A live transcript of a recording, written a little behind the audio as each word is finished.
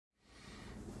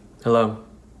Hello.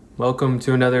 Welcome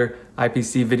to another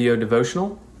IPC video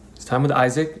devotional. It's time with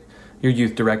Isaac, your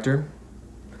youth director.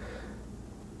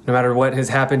 No matter what has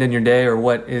happened in your day or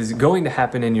what is going to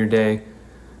happen in your day,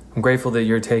 I'm grateful that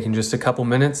you're taking just a couple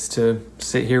minutes to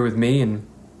sit here with me and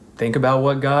think about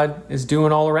what God is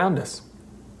doing all around us.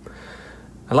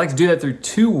 I'd like to do that through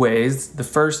two ways. The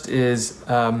first is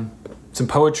some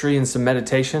poetry and some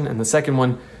meditation, and the second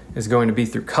one is going to be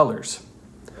through colors.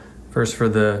 First, for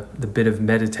the bit of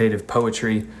meditative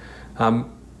poetry, I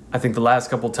think the last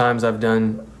couple times I've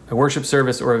done a worship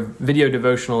service or a video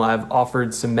devotional, I've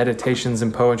offered some meditations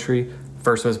and poetry.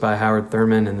 First was by Howard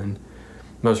Thurman, and then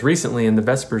most recently in the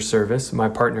Vespers service, my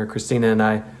partner Christina and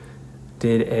I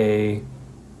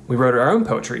we wrote our own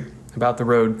poetry about the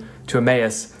road to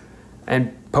Emmaus.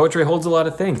 And poetry holds a lot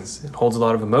of things. It holds a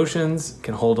lot of emotions,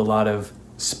 can hold a lot of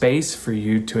space for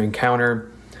you to encounter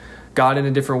God in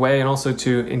a different way and also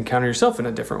to encounter yourself in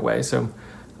a different way. So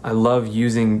I love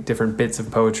using different bits of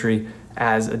poetry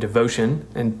as a devotion.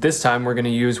 And this time we're going to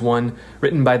use one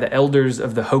written by the elders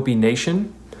of the Hopi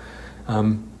Nation.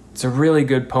 It's a really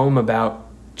good poem about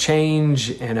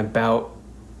change and about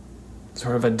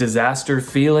sort of a disaster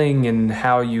feeling and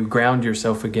how you ground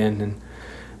yourself again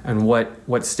and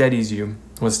what steadies you,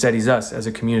 what steadies us as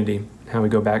a community, how we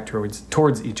go back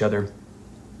towards each other.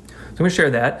 So I'm going to share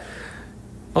that.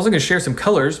 I'm also going to share some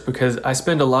colors because I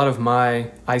spend a lot of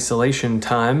my isolation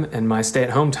time and my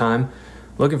stay-at-home time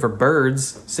looking for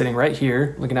birds sitting right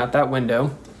here, looking out that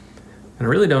window. And I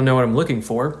really don't know what I'm looking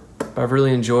for, but I've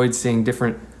really enjoyed seeing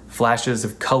different flashes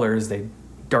of color as they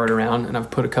dart around, and I've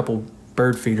put a couple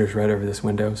bird feeders right over this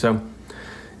window. So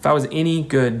if I was any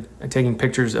good at taking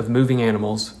pictures of moving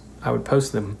animals, I would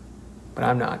post them, but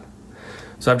I'm not.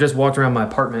 So I've just walked around my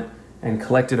apartment and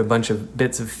collected a bunch of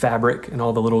bits of fabric and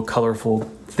all the little colorful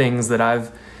things that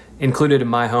I've included in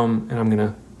my home, and I'm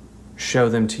gonna show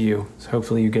them to you. So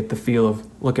hopefully you get the feel of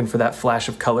looking for that flash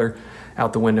of color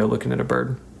out the window looking at a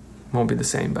bird. Won't be the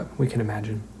same, but we can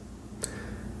imagine.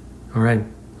 All right,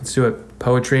 let's do it.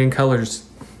 Poetry and colors.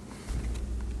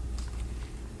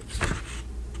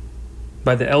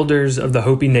 By the elders of the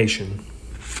Hopi Nation.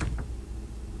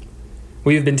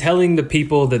 We have been telling the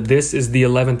people that this is the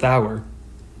 11th hour.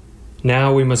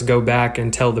 Now we must go back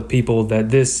and tell the people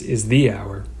that this is the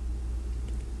hour.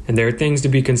 And there are things to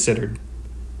be considered.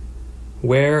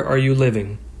 Where are you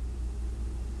living?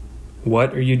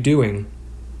 What are you doing?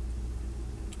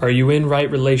 Are you in right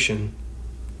relation?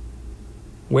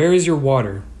 Where is your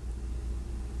water?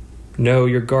 Know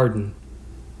your garden.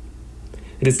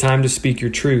 It is time to speak your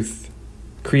truth.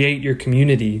 Create your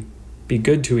community. Be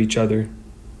good to each other.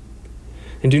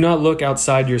 And do not look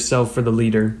outside yourself for the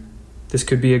leader. This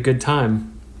could be a good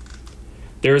time.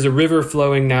 There is a river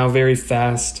flowing now very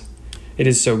fast. It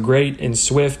is so great and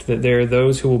swift that there are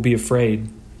those who will be afraid.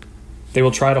 They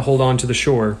will try to hold on to the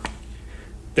shore.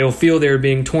 They will feel they are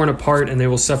being torn apart and they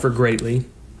will suffer greatly.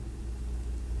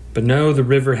 But no, the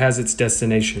river has its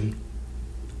destination.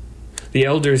 The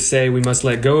elders say we must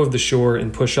let go of the shore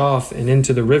and push off and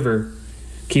into the river,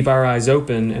 keep our eyes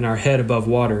open and our head above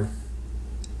water.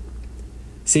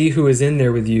 See who is in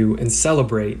there with you and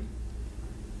celebrate.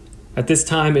 At this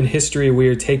time in history, we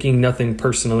are taking nothing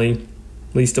personally,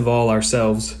 least of all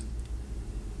ourselves.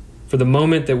 For the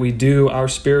moment that we do, our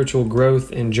spiritual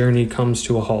growth and journey comes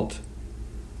to a halt.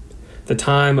 The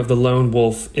time of the lone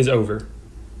wolf is over.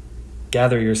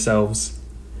 Gather yourselves.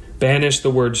 Banish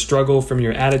the word struggle from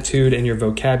your attitude and your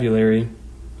vocabulary.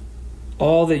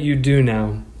 All that you do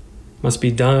now must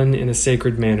be done in a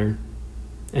sacred manner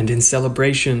and in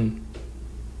celebration.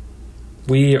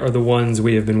 We are the ones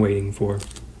we have been waiting for.